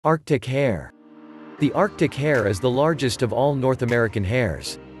Arctic hare. The Arctic hare is the largest of all North American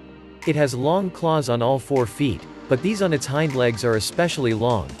hares. It has long claws on all 4 feet, but these on its hind legs are especially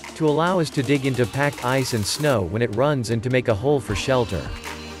long, to allow us to dig into packed ice and snow when it runs and to make a hole for shelter.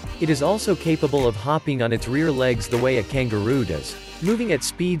 It is also capable of hopping on its rear legs the way a kangaroo does, moving at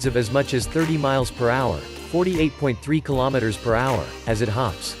speeds of as much as 30 miles per hour, 48.3 kilometers per hour, as it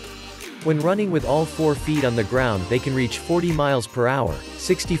hops. When running with all 4 feet on the ground, they can reach 40 miles per hour,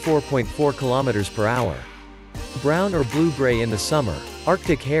 64.4 kilometers per hour. Brown or blue-gray in the summer,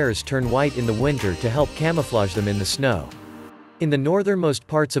 Arctic hares turn white in the winter to help camouflage them in the snow. In the northernmost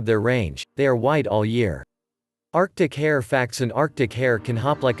parts of their range, they are white all year. Arctic hare facts: an Arctic hare can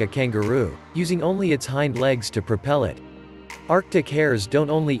hop like a kangaroo, using only its hind legs to propel it. Arctic hares don't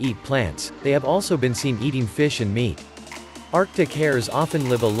only eat plants, they have also been seen eating fish and meat. Arctic hares often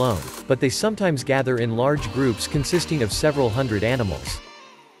live alone, but they sometimes gather in large groups consisting of several hundred animals.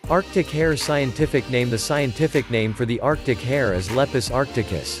 Arctic Hare Scientific name: the scientific name for the Arctic hare is Lepus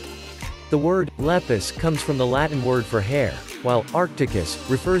arcticus. The word lepus comes from the Latin word for hare, while arcticus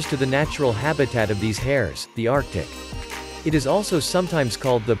refers to the natural habitat of these hares, the Arctic. It is also sometimes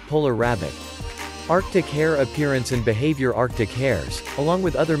called the polar rabbit. Arctic hare appearance and behavior: Arctic hares, along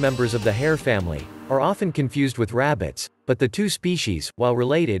with other members of the hare family, are often confused with rabbits, but the two species, while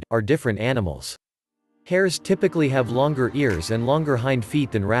related, are different animals. Hares typically have longer ears and longer hind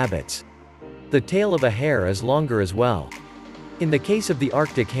feet than rabbits. The tail of a hare is longer as well. In the case of the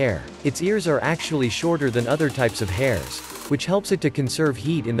Arctic hare, its ears are actually shorter than other types of hares, which helps it to conserve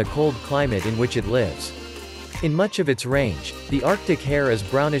heat in the cold climate in which it lives. In much of its range, the Arctic hare is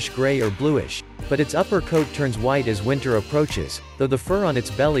brownish-gray or bluish, but its upper coat turns white as winter approaches, though the fur on its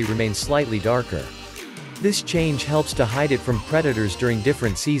belly remains slightly darker. This change helps to hide it from predators during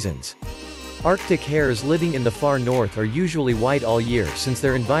different seasons. Arctic hares living in the far north are usually white all year since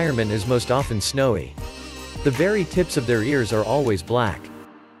their environment is most often snowy. The very tips of their ears are always black.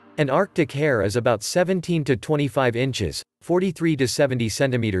 An Arctic hare is about 17 to 25 inches, 43 to 70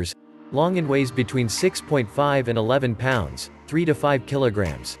 centimeters, long and weighs between 6.5 and 11 pounds, 3 to 5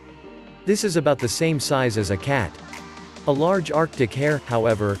 kilograms. This is about the same size as a cat. A large Arctic hare,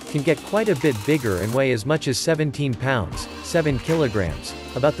 however, can get quite a bit bigger and weigh as much as 17 pounds, 7 kilograms,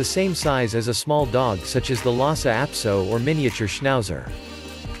 about the same size as a small dog such as the Lhasa apso or miniature schnauzer.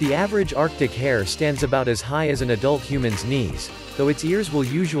 The average Arctic hare stands about as high as an adult human's knees, though its ears will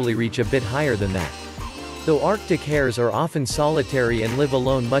usually reach a bit higher than that. Though Arctic hares are often solitary and live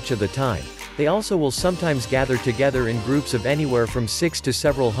alone much of the time, they also will sometimes gather together in groups of anywhere from 6 to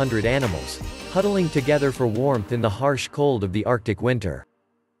several hundred animals, huddling together for warmth in the harsh cold of the Arctic winter.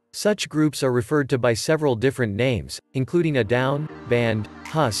 Such groups are referred to by several different names, including a down, band,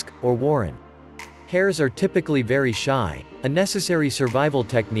 husk, or warren. Hares are typically very shy, a necessary survival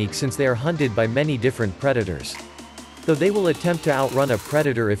technique since they are hunted by many different predators. Though they will attempt to outrun a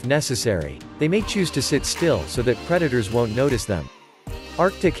predator if necessary, they may choose to sit still so that predators won't notice them.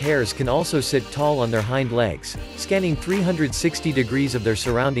 Arctic hares can also sit tall on their hind legs, scanning 360 degrees of their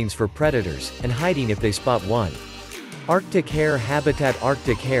surroundings for predators, and hiding if they spot one. Arctic hare habitat: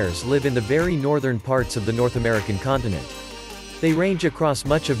 Arctic hares live in the very northern parts of the North American continent. They range across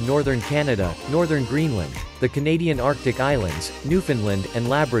much of northern Canada, northern Greenland, the Canadian Arctic Islands, Newfoundland, and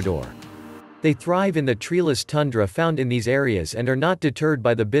Labrador. They thrive in the treeless tundra found in these areas and are not deterred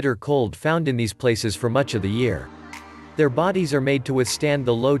by the bitter cold found in these places for much of the year. Their bodies are made to withstand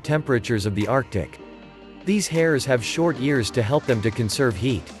the low temperatures of the Arctic. These hares have short ears to help them to conserve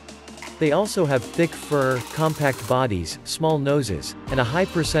heat. They also have thick fur, compact bodies, small noses, and a high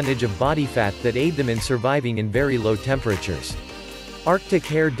percentage of body fat that aid them in surviving in very low temperatures. Arctic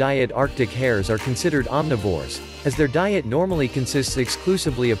hare diet: Arctic hares are considered omnivores, as their diet normally consists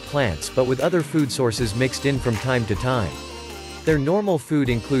exclusively of plants but with other food sources mixed in from time to time. Their normal food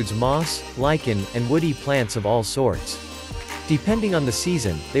includes moss, lichen, and woody plants of all sorts. Depending on the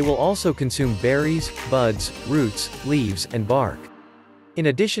season, they will also consume berries, buds, roots, leaves, and bark. In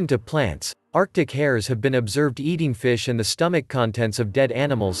addition to plants, Arctic hares have been observed eating fish and the stomach contents of dead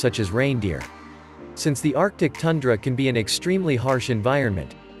animals such as reindeer. Since the Arctic tundra can be an extremely harsh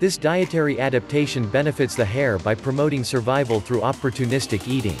environment, this dietary adaptation benefits the hare by promoting survival through opportunistic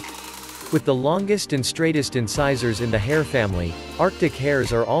eating. With the longest and straightest incisors in the hare family, Arctic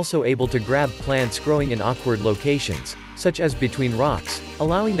hares are also able to grab plants growing in awkward locations, such as between rocks,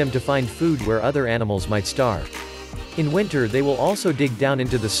 allowing them to find food where other animals might starve. In winter they will also dig down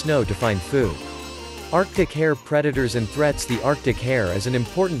into the snow to find food. Arctic hare predators and threats: the Arctic hare is an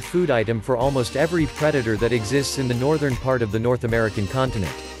important food item for almost every predator that exists in the northern part of the North American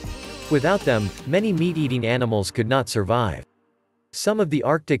continent. Without them, many meat-eating animals could not survive. Some of the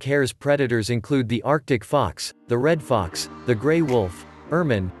Arctic hare's predators include the Arctic fox, the red fox, the gray wolf,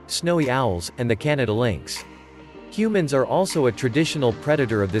 ermine, snowy owls, and the Canada lynx. Humans are also a traditional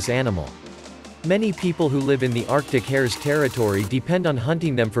predator of this animal. Many people who live in the Arctic hare's territory depend on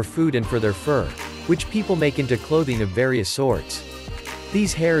hunting them for food and for their fur, which people make into clothing of various sorts.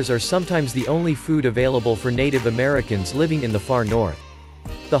 These hares are sometimes the only food available for Native Americans living in the far north.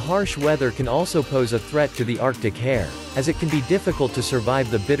 The harsh weather can also pose a threat to the Arctic hare, as it can be difficult to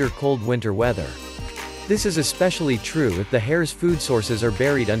survive the bitter cold winter weather. This is especially true if the hare's food sources are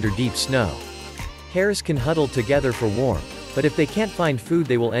buried under deep snow. Hares can huddle together for warmth, but if they can't find food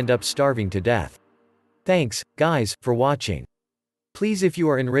they will end up starving to death. Thanks, guys, for watching. Please, if you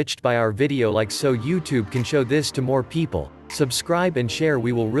are enriched by our video so YouTube can show this to more people, subscribe and share,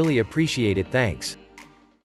 we will really appreciate it. Thanks.